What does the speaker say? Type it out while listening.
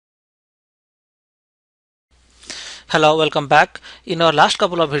Hello, welcome back. In our last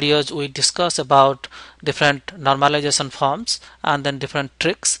couple of videos, we discussed about different normalization forms and then different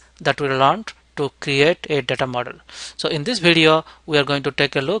tricks that we learned to create a data model. So in this video, we are going to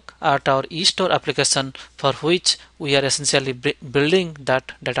take a look at our EStore application for which we are essentially building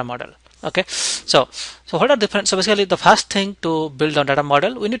that data model. Okay, so what are different? So basically, the first thing to build a data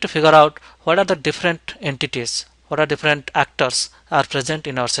model, we need to figure out what are the different entities, what are different actors are present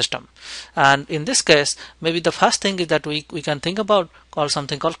in our system. And in this case, maybe the first thing is that we can think about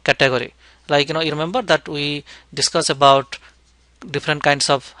something called category. Like, you remember that we discussed about different kinds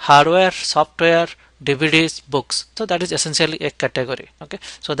of hardware, software, DVDs, books. So that is essentially a category. Okay,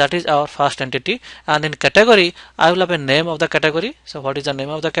 so that is our first entity, and in category I will have a name of the category. So what is the name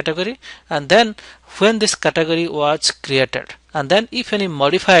of the category, and then when this category was created, and then if any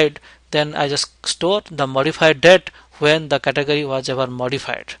modified, then I just store the modified date when the category was ever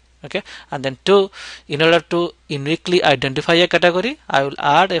modified. Okay, and then in order to uniquely identify a category, I will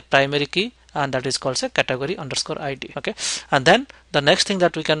add a primary key, and that is called a category _ ID. Okay, and then the next thing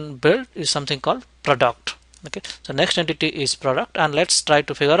that we can build is something called product. Okay, so next entity is product, and let's try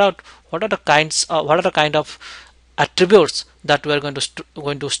to figure out what are the kind of attributes that we are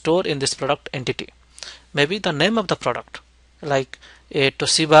going to store in this product entity. Maybe the name of the product, like a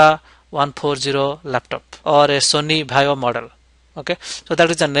Toshiba 140 laptop or a Sony Vaio model. Okay, so that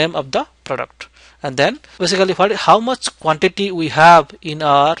is the name of the product, and then basically how much quantity we have in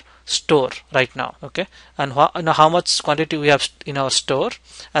our store right now. Okay, and how much quantity we have in our store,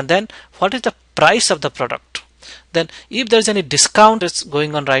 and then what is the price of the product. Then if there is any discount that's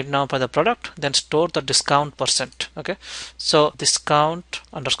going on right now for the product, then store the discount percent. Okay, so discount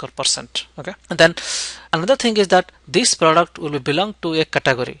 _%. Okay, and then another thing is that this product will belong to a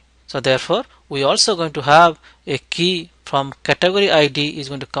category. So therefore we also going to have a key from category ID is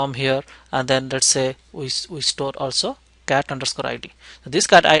going to come here, and then let's say we store also cat _ID. So this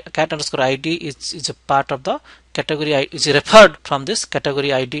cat _ID is a part of the category, is referred from this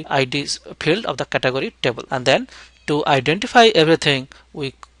category ID field of the category table. And then to identify everything,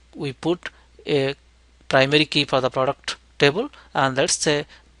 we put a primary key for the product table, and let's say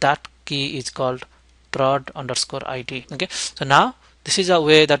that key is called prod _ID. Okay, so now this is a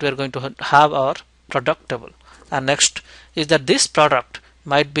way that we are going to have our product table. And next is that this product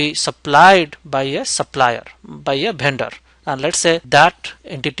might be supplied by a supplier, by a vendor, and let's say that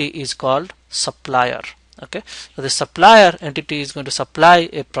entity is called supplier. Okay, so the supplier entity is going to supply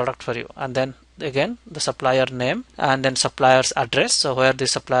a product for you, and then again the supplier name, and then supplier's address, so where the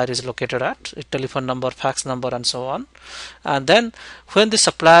supplier is located at, a telephone number, fax number, and so on. And then when the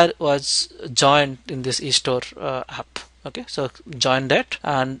supplier was joined in this EStore app. Okay, so join that,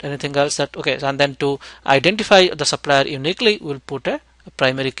 and anything else that, okay, and then to identify the supplier uniquely, we'll put a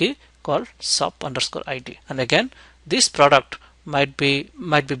primary key called sup _ID. And again, this product might be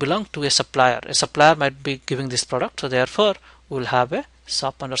belong to a supplier. A supplier might be giving this product, so therefore we'll have a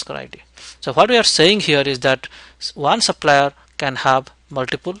sup _ID. So what we are saying here is that one supplier can have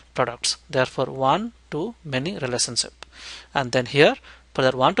multiple products, therefore one to many relationship. And then here for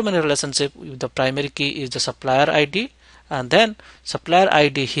that one to many relationship, the primary key is the supplier ID, and then supplier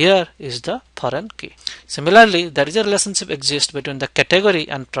ID here is the foreign key. Similarly, there is a relationship exists between the category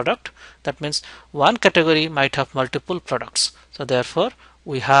and product. That means one category might have multiple products. So therefore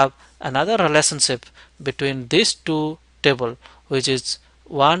we have another relationship between these two table, which is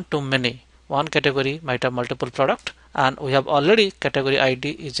one to many. One category might have multiple product, and we have already category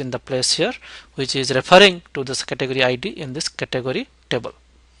ID is in the place here, which is referring to this category ID in this category table.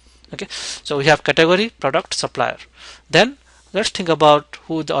 Okay, so we have category, product, supplier. Then let's think about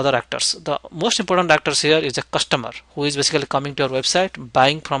who the other actors. The most important actors here is a customer who is basically coming to our website,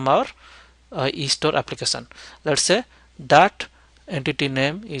 buying from our EStore application. Let's say that entity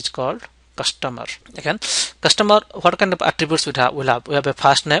name is called customer. Again, customer, what kind of attributes we have? We have a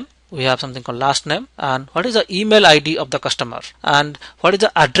first name, we have something called last name, and what is the email ID of the customer, and what is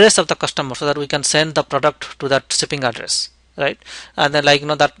the address of the customer, so that we can send the product to that shipping address. Right, and then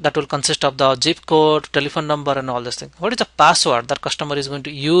that will consist of the zip code, telephone number, and all this thing. What is the password that customer is going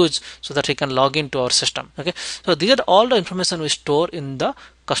to use so that he can log into our system? Okay, so these are all the information we store in the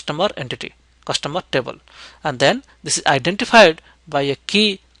customer entity, customer table, and then this is identified by a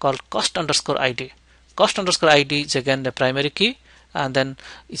key called cost _ID. Cost _ID is again the primary key, and then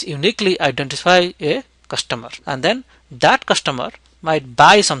it uniquely identify a customer, and then that customer might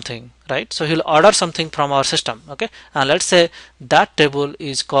buy something, right? So he'll order something from our system. Okay, and let's say that table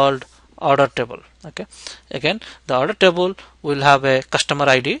is called order table. Okay, again the order table will have a customer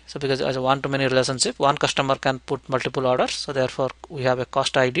ID. So because as a one-to-many relationship, one customer can put multiple orders, so therefore we have a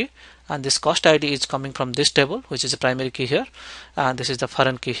cost ID, and this cost ID is coming from this table, which is a primary key here, and this is the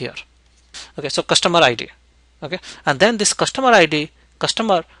foreign key here. Okay, so customer ID. Okay, and then this customer ID,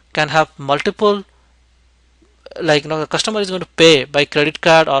 customer can have multiple, like the customer is going to pay by credit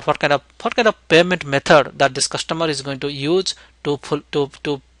card, or what kind of payment method that this customer is going to use to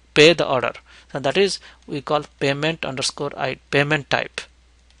pay the order. And that is we call payment underscore payment type.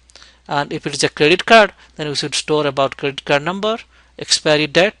 And if it is a credit card, then we should store about credit card number, expiry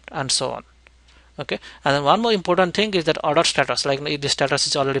date, and so on. Okay, and then one more important thing is that order status, like if the status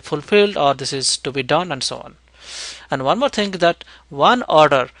is already fulfilled or this is to be done, and so on. And one more thing, that one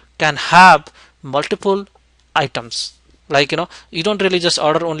order can have multiple items. Like you don't really just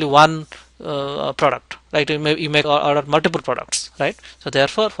order only one product, right? You may order multiple products, right? So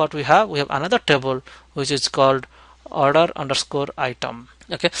therefore what we have another table which is called order underscore item.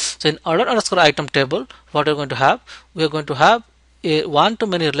 Okay, so in order underscore item table, what we're going to have, we are going to have a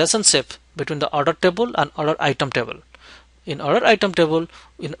one-to-many relationship between the order table and order item table. In order item table,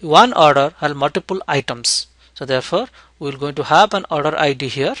 in one order have multiple items, so therefore we're going to have an order ID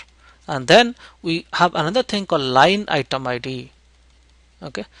here, and then we have another thing called line item ID.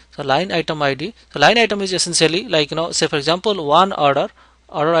 Okay, so line item ID, so line item is essentially like say for example one order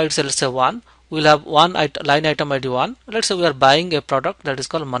ID, let's say 1, we'll have one line item ID 1. Let's say we are buying a product that is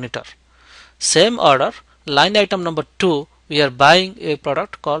called monitor. Same order, line item number 2, we are buying a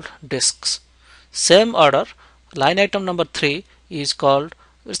product called discs. Same order, line item number 3 is called,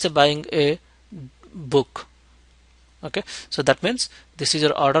 let's say, buying a book. Okay, so that means this is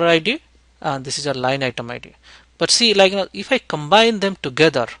your order ID and this is your line item ID. But see, like if I combine them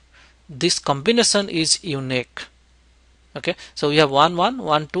together, this combination is unique. Okay, so we have 1 1,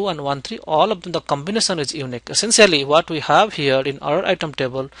 1 2, and 1 3. All of them, the combination is unique. Essentially, what we have here in order item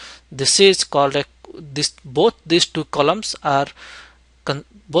table, this is called a both these two columns are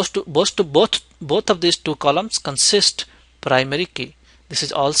both of these two columns consist primary key. This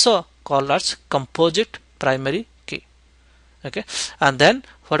is also called as composite primary key. Okay, and then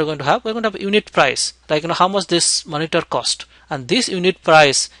what we're going to have, unit price, like how much this monitor cost, and this unit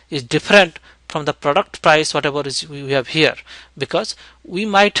price is different from the product price whatever is we have here, because we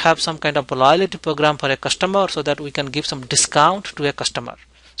might have some kind of loyalty program for a customer so that we can give some discount to a customer.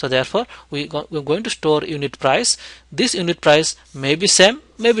 So therefore we're going to store unit price. This unit price may be same,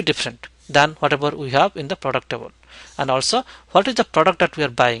 may be different than whatever we have in the product table. And also what is the product that we are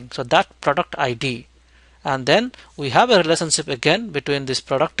buying, so that product ID. And then we have a relationship again between this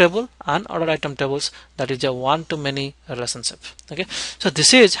product table and order item tables, that is a one-to-many relationship. Okay, so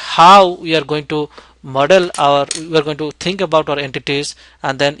this is how we are going to model we are going to think about our entities,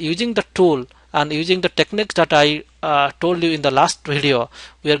 and then using the tool and using the techniques that I told you in the last video,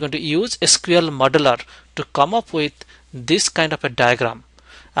 we are going to use SQL modeler to come up with this kind of a diagram.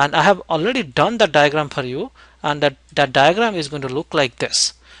 And I have already done the diagram for you, and that diagram is going to look like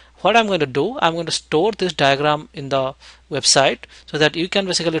this. What I'm going to do, I'm going to store this diagram in the website so that you can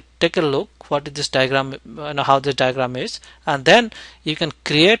basically take a look what is this diagram, how this diagram is, and then you can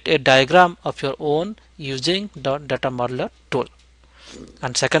create a diagram of your own using the data modeler tool.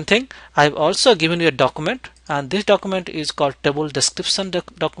 And second thing, I've also given you a document, and this document is called table description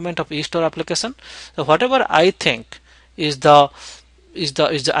document of EStore application. So whatever I think is the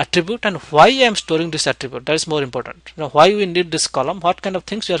attribute and why I am storing this attribute, that is more important. Why we need this column, what kind of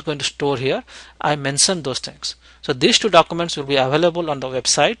things we are going to store here, I mentioned those things. So these two documents will be available on the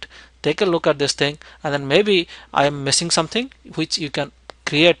website. Take a look at this thing, and then maybe I am missing something which you can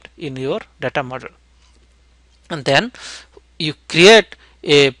create in your data model. And then you create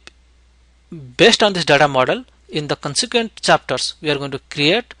based on this data model, in the consequent chapters we are going to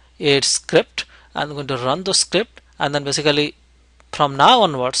create a script and going to run the script, and then basically from now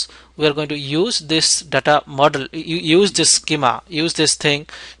onwards we are going to use this data model, use this schema, use this thing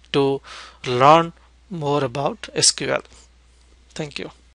to learn more about SQL. Thank you.